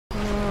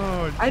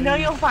I know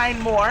you'll find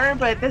more,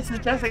 but this is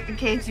just in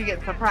case you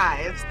get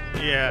surprised.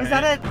 Yeah. Is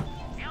that it?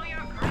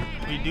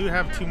 We do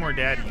have 2 more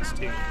daddies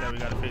too that we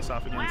gotta face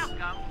off against.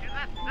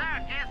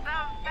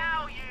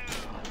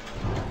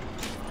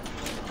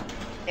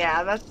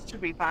 Yeah, that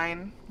should be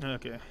fine.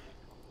 Okay.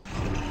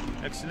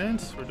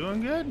 Excellent. We're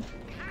doing good.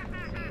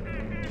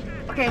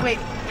 Okay, wait.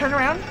 Turn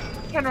around.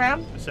 Turn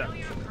around. What's up?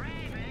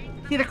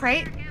 See the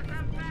crate?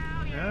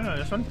 Yeah,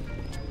 this one.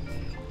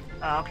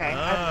 Oh, okay.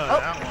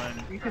 That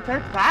one. You can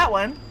search that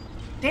one.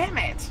 Damn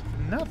it.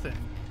 Nothing.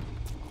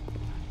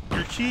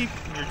 You're cheap.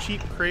 You're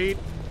cheap crate.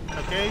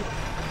 Okay.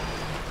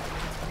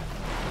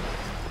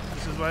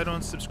 This is why I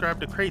don't subscribe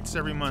to crates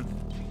every month.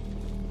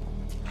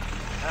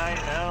 I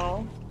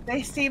know.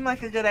 They seem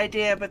like a good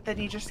idea, but then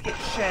you just get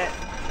shit.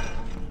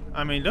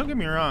 I mean, don't get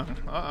me wrong.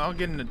 I'll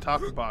get in the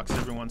taco box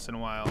every once in a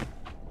while,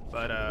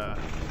 but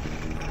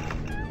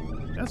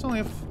that's only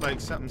if like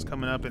something's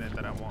coming up in it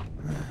that I want.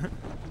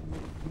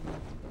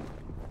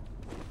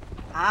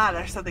 Ah,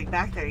 there's something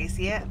back there. You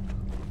see it?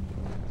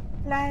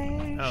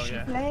 Flash, Oh,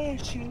 yeah.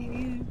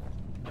 flashy.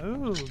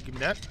 Oh, give me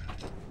that.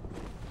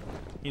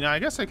 You know, I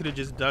guess I could have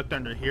just ducked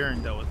under here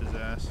and dealt with his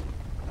ass.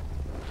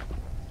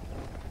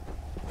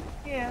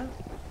 Yeah.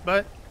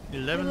 But you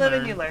live You and live learn.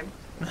 and you learn.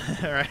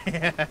 All right.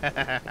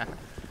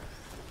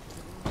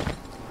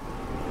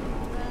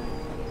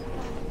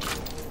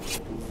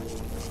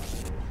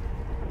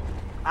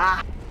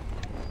 Ah.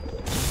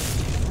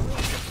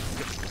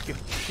 Go,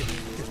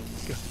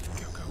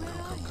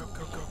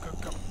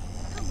 go.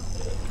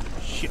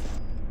 Shit.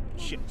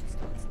 Shit.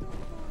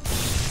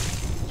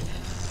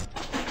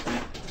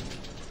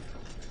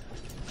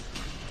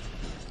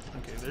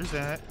 Okay, there's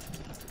that.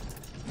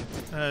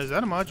 Is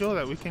that a module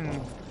that we can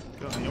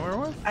go anywhere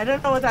with? I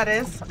don't know what that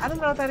is. I don't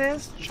know what that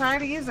is. Try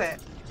to use it.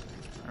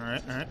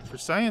 Alright, alright. For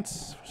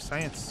science. For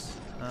science.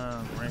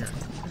 Right here.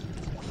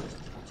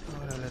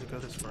 Why did I let it go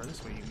this far?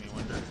 This way, you may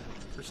wonder.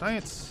 For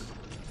science.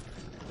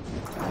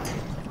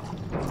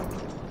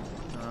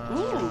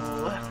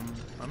 Ooh.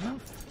 I'm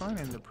not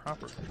finding the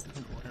proper.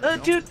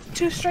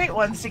 Two straight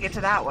ones to get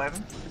to that one.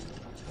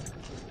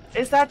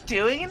 Is that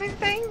doing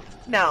anything?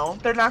 No,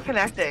 they're not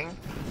connecting.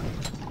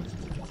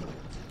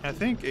 I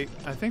think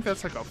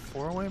that's like a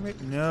 4-way.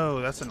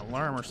 No, that's an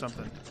alarm or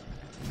something.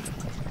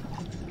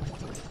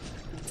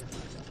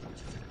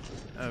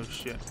 Oh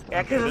shit.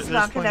 Yeah, because it's There's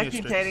not plenty of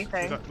connecting to straights.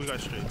 anything. We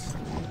got straights.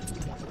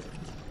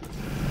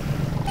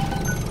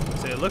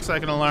 So it looks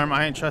like an alarm.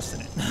 I ain't trusting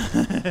it.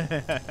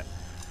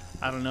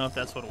 I don't know if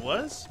that's what it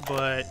was,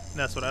 but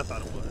that's what I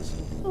thought it was.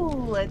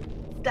 Ooh, a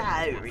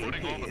diary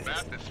Putting all the piece.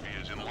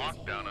 bathyspheres in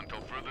lockdown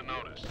until further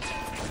notice.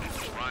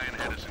 Ryan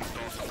had us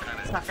install some kind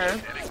of Sucker.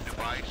 genetic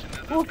device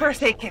into the Ooh,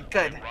 first aid kit,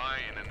 good.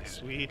 Ryan and his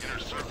Sweet. inner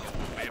circle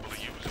will be able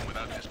to use them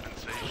without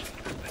dispensation.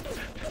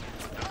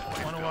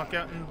 Want to walk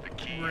out The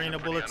keys and rain are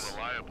of pretty bullets?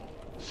 unreliable.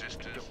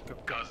 Sisters,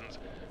 cousins,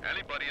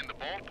 anybody in the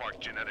ballpark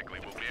genetically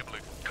will be able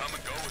to come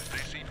and go as they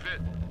see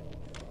fit.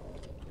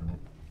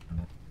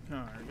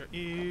 Alright, I got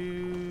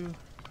you.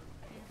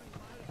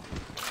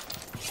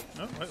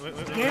 Oh,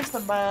 wait. Here's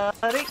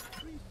somebody.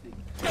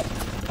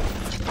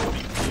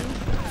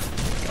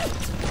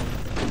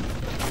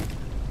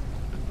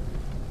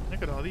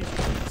 Look at all these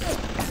things.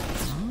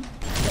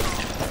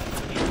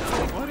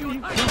 What are you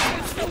doing?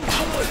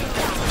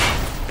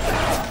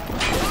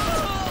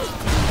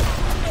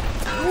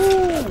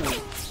 Ooh!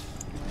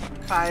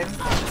 Fine.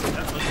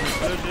 That looks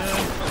so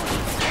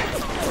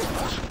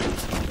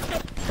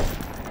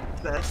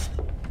good. This.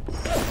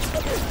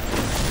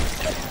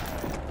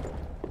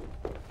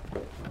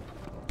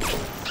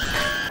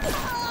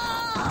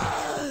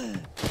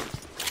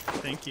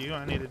 Thank you,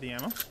 I needed the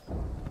ammo.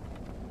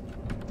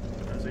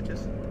 Those are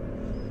just...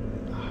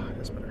 Ah,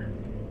 that's better.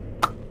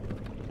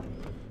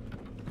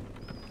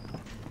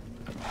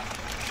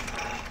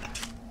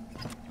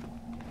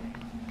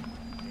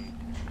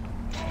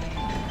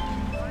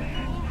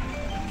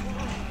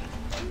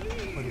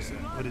 What is that?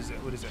 What is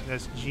that? What is that?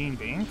 That's Gene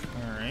Bank?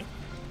 Alright.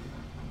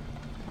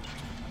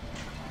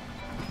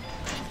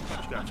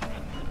 Gotcha.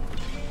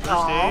 First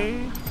Aw.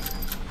 aid.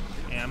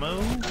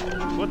 Ammo.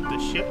 What the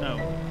shit? No.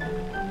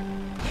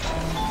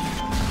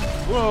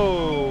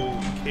 Whoa.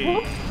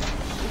 Okay.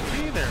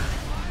 Hey there.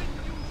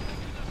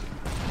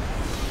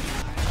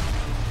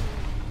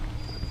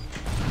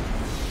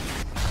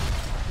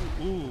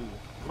 Ooh.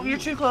 Oh, you're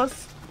too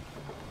close.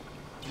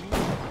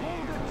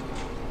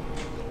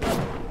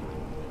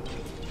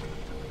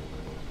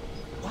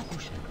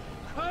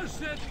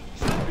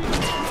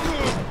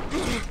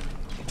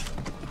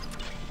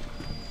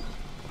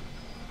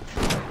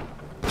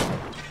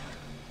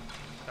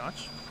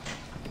 Dodge.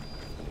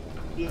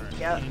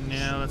 Yep. And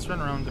now let's run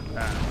around the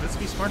back. Let's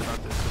be smart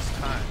about this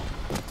time.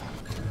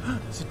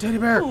 It's a teddy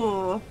bear.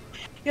 Ooh.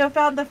 You have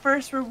found the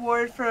first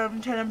reward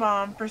from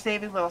Tenenbaum for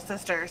saving little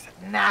sisters.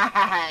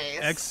 Nice.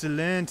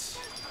 Excellent.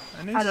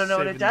 I don't know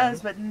what it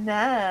does, but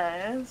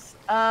nice.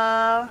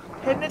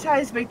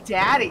 Hypnotize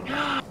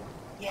McDaddy.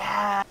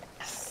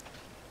 Yes.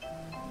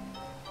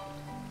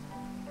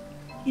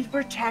 He'd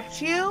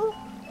protect you?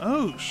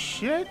 Oh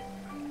shit.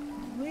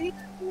 Wait.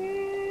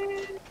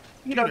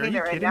 You Dude, don't are need you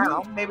it right kidding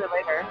now. me? Maybe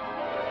later.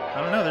 I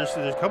don't know. There's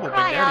a couple Big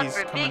Cry out Daddies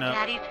for coming Big up.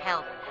 Daddy's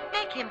help.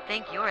 Make him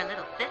think you're a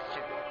little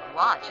sister.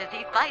 Watch as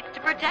he fights to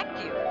protect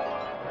you.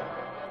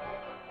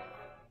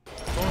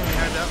 Oh, we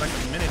had that like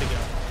a minute ago.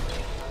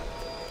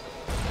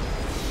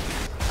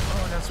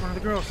 Oh, that's one of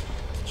the girls.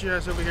 Get your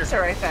ass over here. It's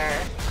right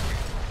there.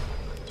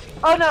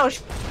 Oh no.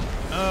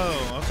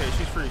 Oh, okay.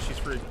 She's free. She's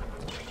free.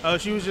 Oh,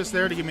 she was just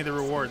there to give me the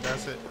reward.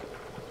 That's it.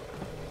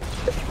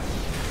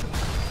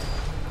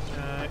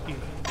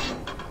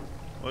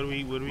 What do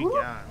we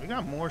got? We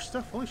got more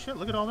stuff. Holy shit!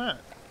 Look at all that.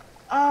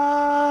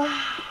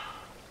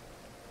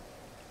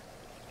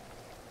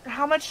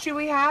 How much do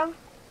we have?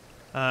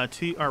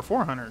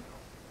 400.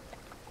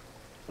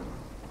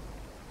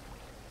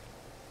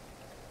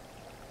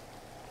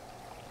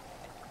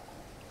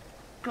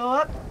 Go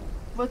up.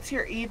 What's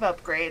your Eve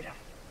upgrade?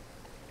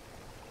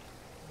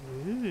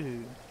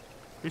 Ooh.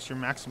 Increase your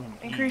maximum.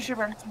 Increase your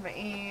maximum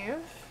Eve.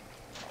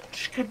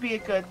 Which could be a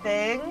good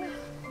thing.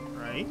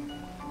 Right.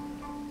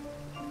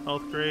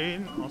 Health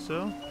grade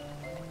also.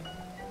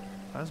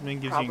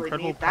 Plasmin gives Probably you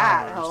incredible need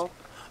that powers. help.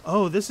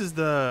 Oh, this is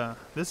the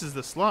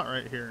slot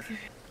right here.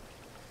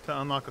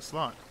 To unlock a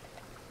slot.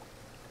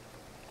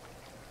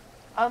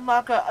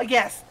 Unlock a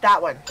yes,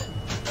 that one.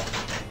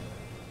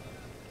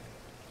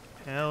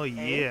 Hell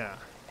Okay. yeah.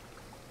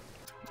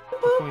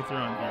 What can we throw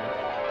in here?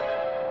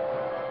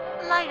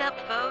 Light up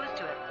foes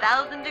to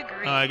 1,000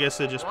 degrees. I guess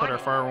they just put our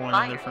fire one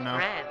in there for now.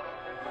 Red.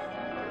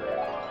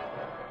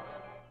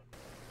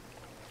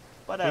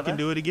 Whatever. We can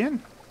do it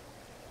again.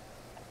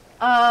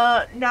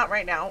 Not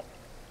right now.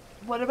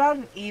 What about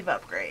an Eve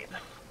upgrade?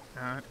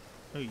 Oh,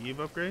 Eve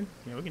upgrade?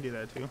 Yeah, we can do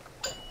that too.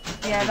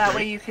 Yeah, that way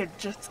great. you could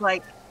just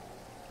like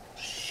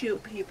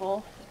shoot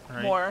people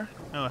Right. more.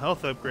 Oh,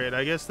 health upgrade.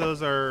 I guess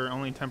those are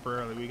only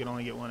temporarily. We can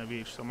only get one of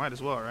each, so might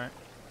as well, right?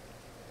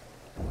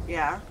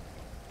 Yeah.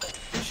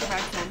 Push your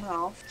maximum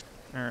health.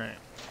 Alright.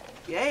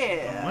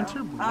 Yeah.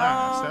 Winter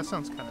Blast. That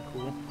sounds kind of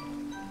cool.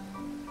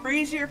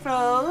 Freeze your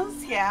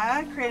foes.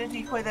 Yeah. Create a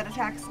decoy that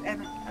attacks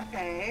and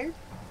okay.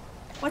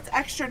 What's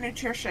extra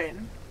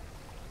nutrition?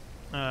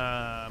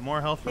 More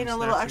health from Gain a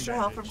little snacks extra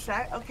and health from damage.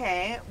 snack.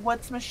 Okay.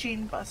 What's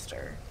Machine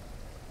Buster?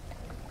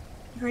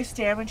 Increase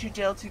damage you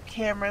deal to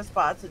cameras,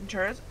 bots, and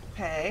turrets.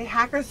 Okay.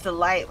 Hacker's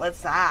Delight.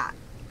 What's that?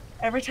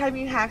 Every time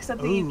you hack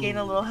something, you gain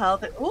a Ooh. little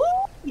health. Ooh,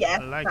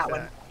 yes, I like that that.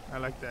 one. I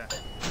like that.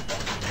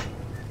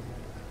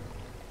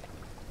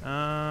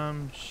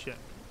 Shit.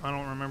 I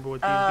don't remember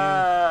what these do.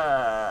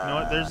 You know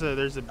what?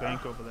 There's a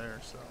bank over there,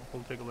 so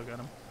we'll take a look at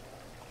them.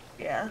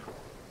 Yeah.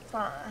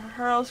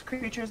 Hurls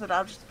creatures and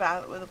objects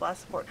back with a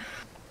blast support.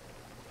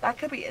 That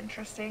could be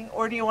interesting.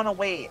 Or do you want to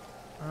wait?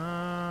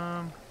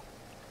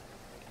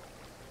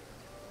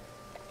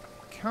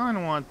 Kind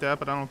of want that,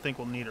 but I don't think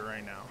we'll need it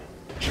right now.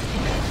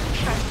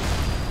 Okay.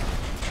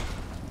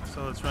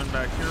 So let's run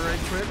back here right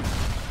quick.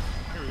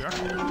 Here we are.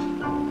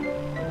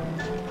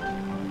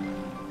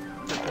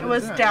 It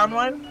was down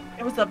one.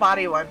 It was the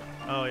body one.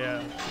 Oh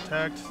yeah,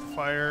 protect,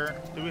 fire.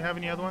 Do we have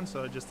any other ones?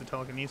 So just the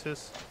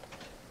telekinesis.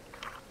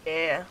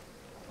 Yeah.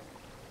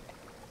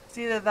 It's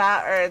either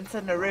that or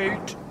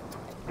incinerate.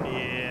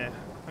 Yeah,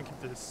 I'll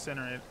keep the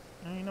incinerate.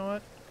 You know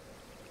what?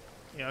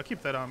 Yeah, I'll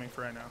keep that on me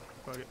for right now.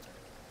 Fuck it.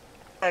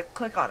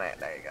 Click on it.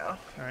 There you go.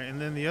 All right, and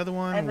then the other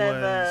one And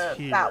then was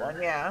here. that one,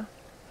 yeah.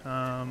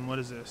 What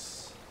is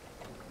this?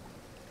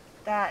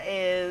 That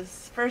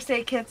is first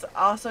aid kits.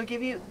 Also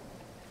give you.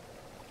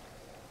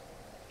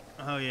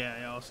 Oh yeah,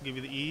 I also give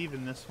you the Eve,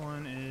 and this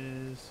one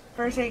is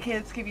First aid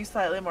kits give you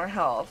slightly more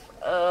health.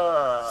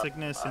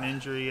 sickness and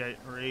injury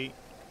rate.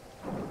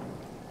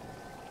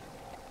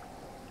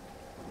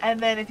 And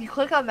then if you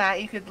click on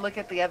that, you could look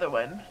at the other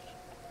one.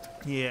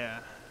 Yeah.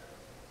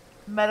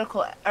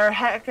 Medical or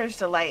Hacker's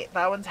Delight.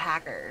 That one's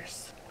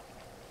hackers.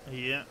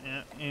 Yeah,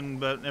 yeah.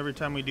 But every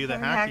time we do the So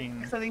hack-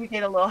 hacking, so that you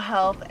get a little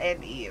health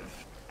and Eve.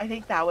 I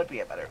think that would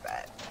be a better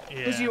bet.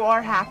 Because yeah. you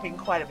are hacking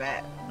quite a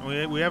bit.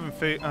 We haven't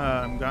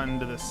gotten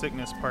to the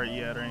sickness part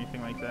yet or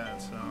anything like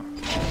that, so.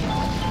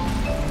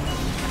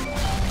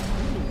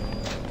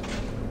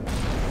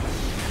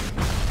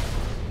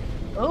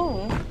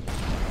 Oh.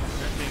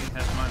 That thing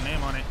has my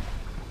name on it.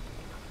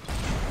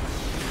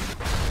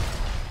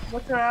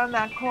 What's around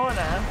that corner?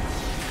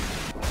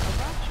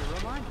 That's your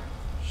reminder.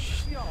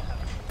 We all have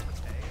a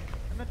day,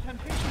 and the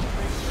temptation to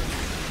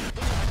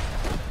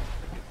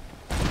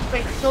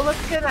Wait, so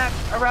let's get that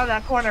around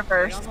that corner be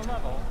first. on the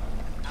level.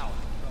 Out.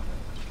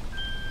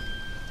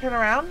 Turn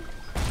around.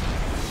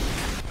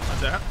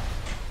 What's that?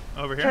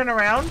 Over here? Turn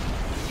around.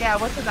 Yeah,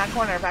 what's in that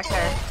corner back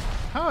there?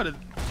 How did...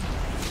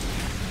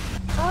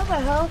 How the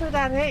hell did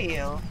that hit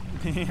you?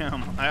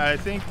 Damn. I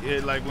think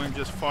it like went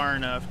just far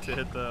enough to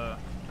hit the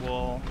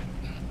wall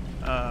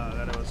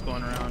that it was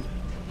going around.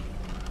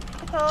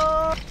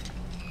 Oh.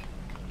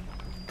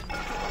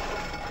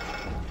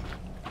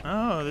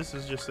 Oh, this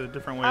is just a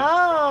different way.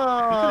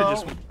 Oh. We could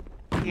have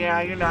just... Yeah,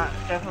 you're not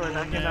definitely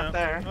not getting up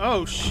there.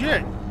 Oh,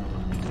 shit!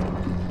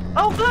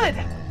 Oh, good.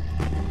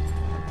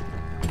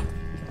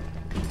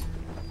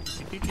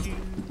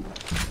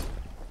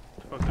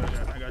 Fuck that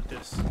guy. I got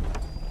this.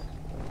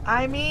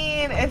 I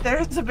mean, if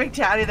there's a big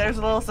daddy, there's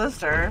a little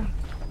sister.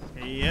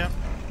 Yep.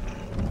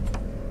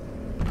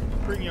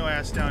 Bring your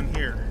ass down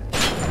here.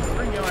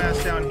 Bring your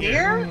ass down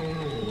here.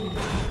 Here?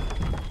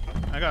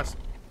 I got.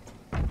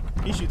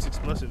 He shoots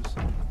explosives.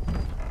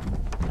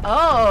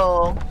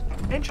 Oh,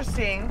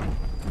 interesting.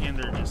 And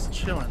they're just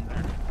chilling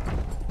there.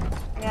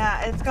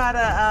 Yeah, it's got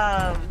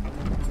a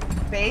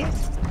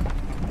base.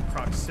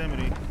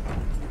 Proximity.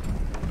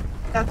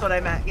 That's what I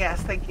meant.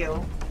 Yes, thank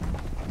you.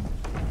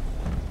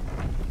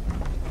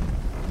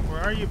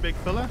 Where are you, big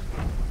fella?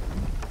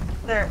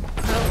 There.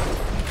 Oh,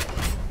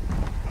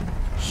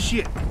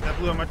 Shit! That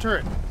blew up my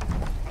turret.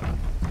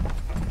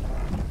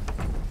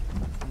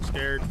 I'm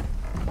scared.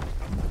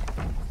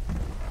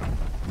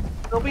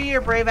 go be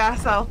your brave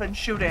ass self and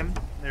shoot him.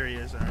 There he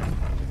is. All right.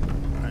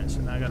 All right.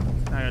 So now I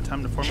got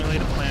time to formulate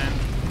a plan.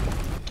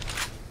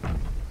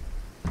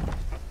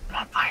 I'm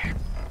on fire.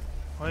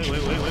 Wait.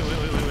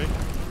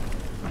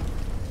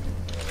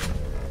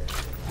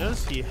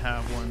 Does he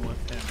have one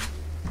with him?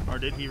 Or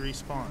did he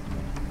respawn?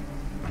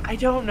 I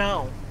don't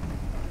know.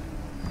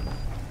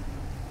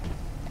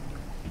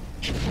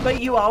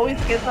 But you always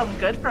get something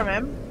good from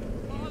him.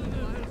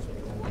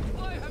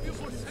 Why have you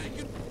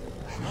forsaken?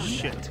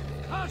 Shit.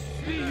 Cast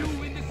me you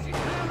in the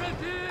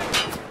sincerity!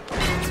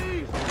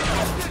 Please!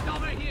 Get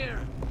over here!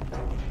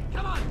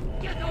 Come on,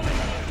 get over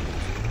here!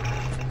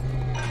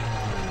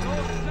 No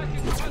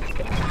second chance.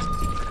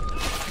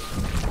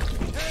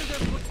 Tell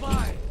them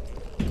goodbye.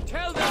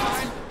 Tell them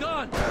I'm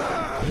done.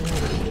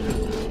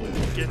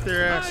 Get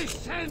their I ass.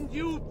 send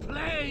you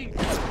plague.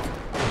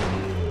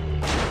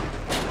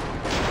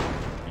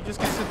 You just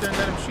gonna sit there and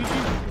let him shoot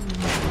you?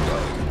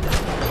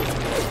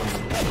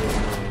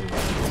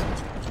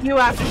 You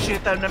have to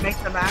shoot them to make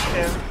them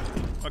active.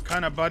 What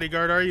kind of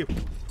bodyguard are you?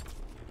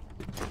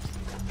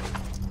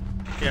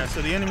 Yeah,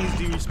 so the enemies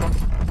do respawn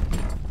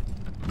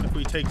if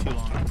we take too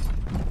long.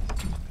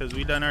 Because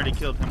we done already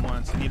killed him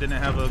once and he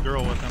didn't have a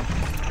girl with him.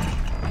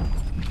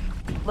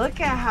 Look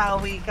at how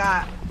we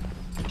got.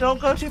 Don't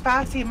go too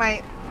fast, he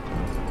might.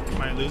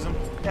 Might lose him.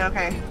 Yeah,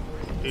 okay.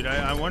 Dude,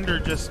 I wonder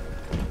just...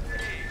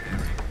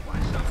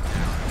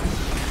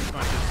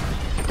 Watch this.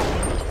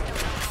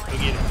 Go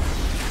get it.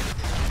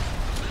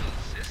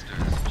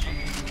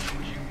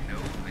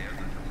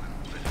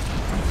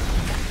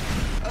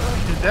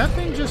 Did that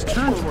thing just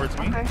turn towards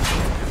me? Okay.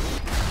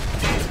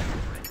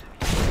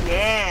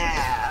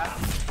 Yeah.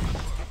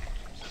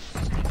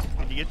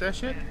 Did you get that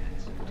shit?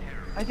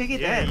 I think it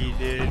Yeah, did. you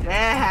did.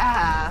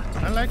 Yeah.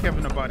 I like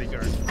having a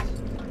bodyguard.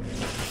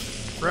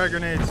 Frag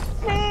grenades.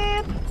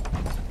 Man.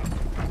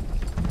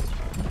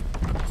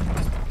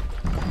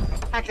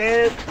 Hack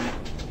it.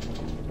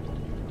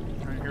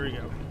 Alright, here we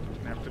go.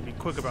 I have to be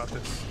quick about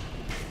this.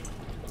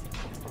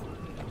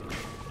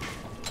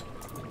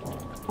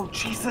 Oh,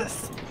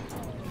 Jesus.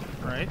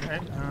 Right.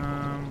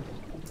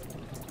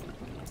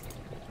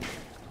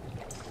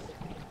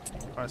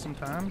 Buy some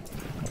time.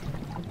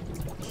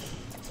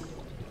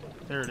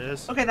 There it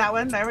is. Okay, that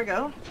one. There we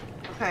go.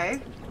 Okay.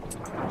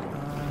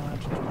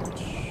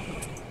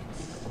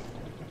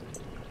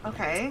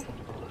 Okay.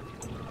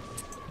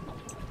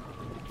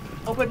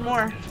 Open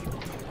more.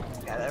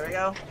 Yeah, there we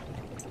go.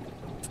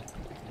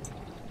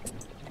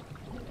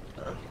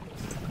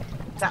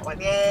 That one.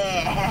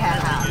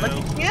 Yeah. There we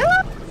Look go. at you.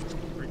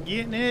 We're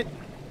getting it.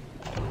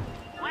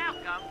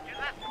 Welcome to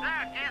the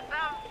circus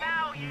of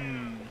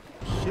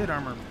value. Shit,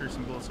 armor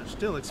piercing bullets are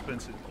still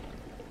expensive.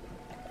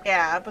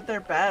 Yeah, but they're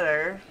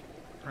better.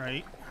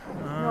 Right.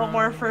 No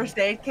more first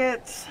aid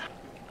kits.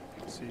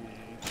 Let's see.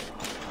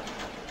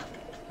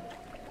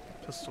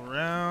 Pistol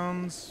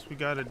rounds. We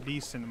got a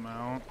decent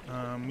amount.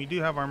 We do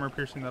have armor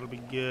piercing. That'll be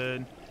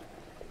good.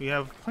 We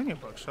have plenty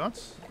of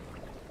buckshots.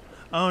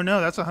 Oh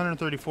no, that's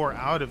 134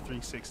 out of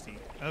 360.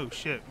 Oh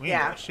shit. We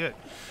ain't got shit.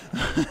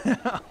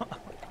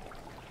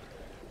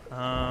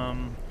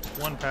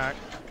 One pack.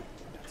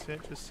 That's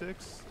it. Just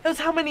 6. That's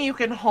how many you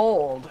can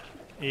hold.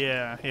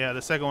 Yeah.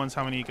 The second one's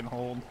how many you can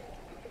hold.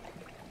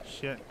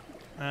 Shit.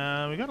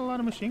 We got a lot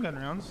of machine gun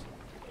rounds.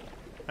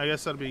 I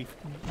guess that'll be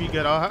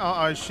good.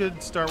 I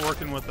should start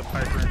working with the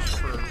pipe wrench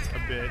for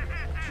a bit.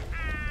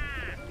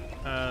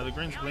 The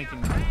green's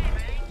blinking now.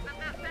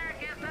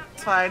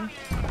 It's fine.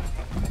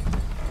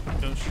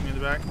 Don't shoot me in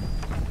the back.